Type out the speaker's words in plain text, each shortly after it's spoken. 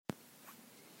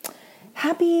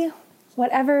happy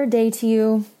whatever day to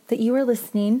you that you are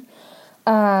listening.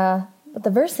 The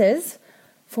verses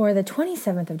for the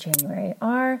 27th of January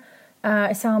are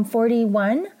Psalm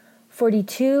 41,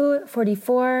 42,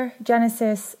 44,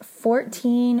 Genesis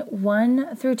 14,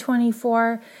 1 through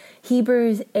 24,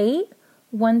 Hebrews 8,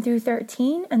 1 through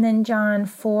 13, and then John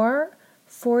 4,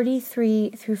 43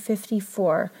 through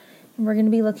 54. And we're going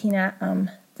to be looking at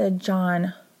the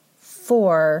John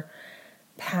 4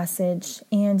 passage.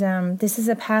 And this is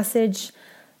a passage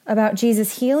about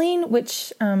Jesus healing,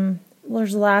 which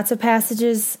there's lots of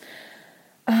passages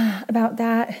about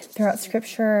that throughout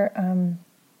Scripture.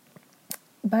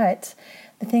 But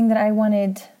the thing that I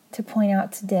wanted to point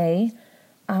out today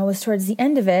was towards the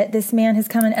end of it. This man has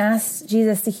come and asked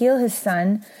Jesus to heal his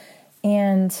son,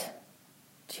 and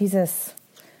Jesus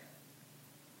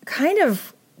kind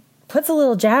of puts a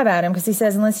little jab at him because he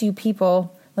says, unless you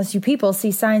people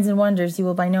see signs and wonders, you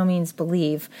will by no means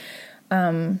believe.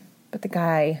 But the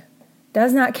guy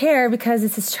does not care because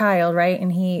it's his child, right?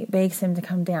 And he begs him to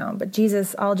come down. But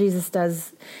all Jesus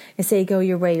does is say, go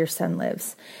your way, your son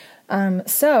lives.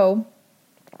 So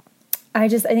I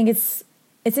think it's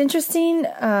interesting.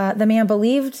 The man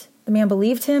believed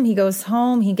him. He goes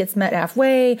home. He gets met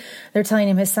halfway. They're telling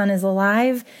him his son is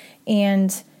alive.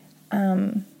 And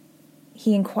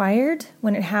he inquired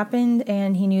when it happened,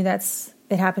 and he knew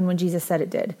it happened when Jesus said it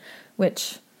did,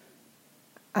 which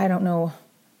I don't know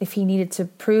if he needed to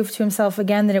prove to himself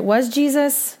again that it was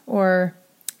Jesus, or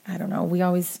I don't know. We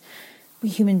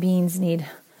human beings need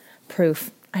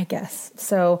proof, I guess.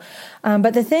 So,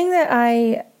 but the things that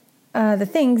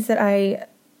I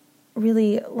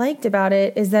really liked about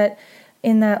it is that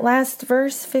in that last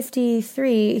verse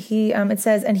 53, it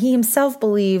says, and he himself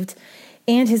believed,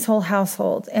 and his whole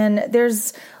household. And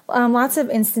there's lots of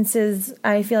instances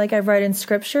I feel like I've read in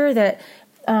Scripture that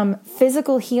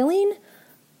physical healing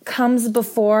comes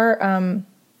before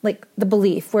like the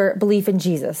belief in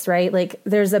Jesus, right? Like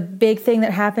there's a big thing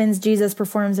that happens, Jesus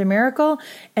performs a miracle,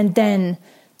 and then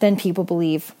people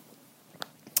believe.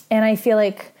 And I feel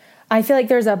like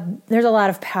there's a lot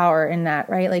of power in that,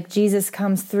 right? Like Jesus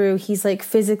comes through, he's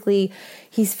physically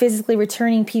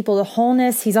returning people to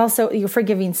wholeness. He's also, you're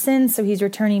forgiving sins, so he's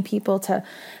returning people to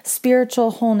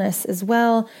spiritual wholeness as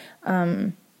well.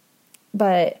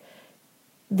 But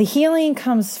the healing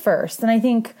comes first. And I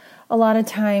think a lot of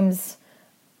times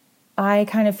I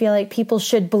kind of feel like people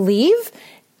should believe,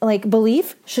 like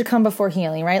belief should come before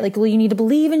healing, right? Like, well, you need to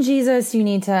believe in Jesus. You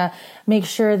need to make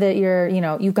sure that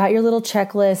you've got your little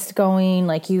checklist going.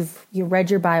 Like you read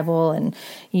your Bible and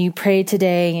you prayed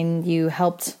today and you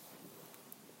helped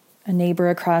a neighbor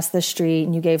across the street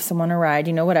and you gave someone a ride,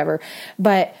 whatever.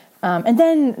 But, and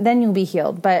then you'll be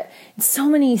healed. But so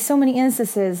many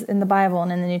instances in the Bible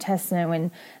and in the New Testament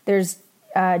when there's,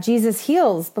 Jesus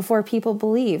heals before people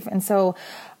believe. And so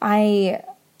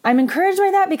I'm encouraged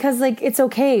by that because it's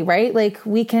okay, right? Like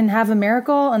we can have a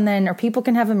miracle or people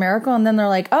can have a miracle and then they're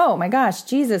like, oh my gosh,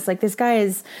 Jesus, like this guy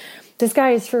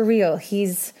is for real. He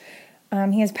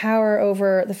has power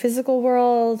over the physical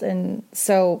world. And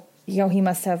so, he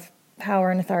must have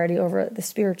power and authority over the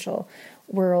spiritual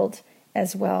world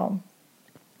as well.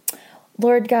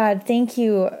 Lord God, thank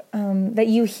you that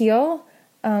you heal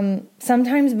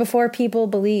sometimes before people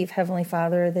believe, Heavenly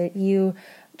Father, that you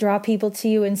draw people to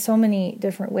you in so many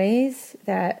different ways,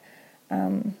 that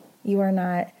you are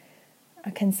not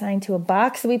consigned to a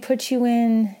box that we put you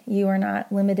in. You are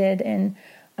not limited in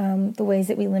the ways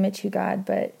that we limit you, God,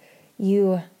 but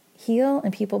you heal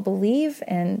and people believe,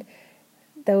 and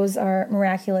those are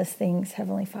miraculous things,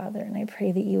 Heavenly Father. And I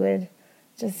pray that you would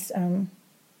just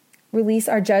release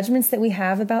our judgments that we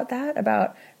have about that,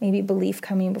 about maybe belief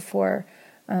coming before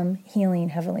healing,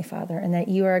 Heavenly Father, and that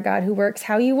you are a God who works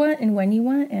how you want and when you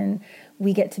want, and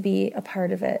we get to be a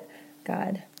part of it,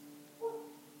 God.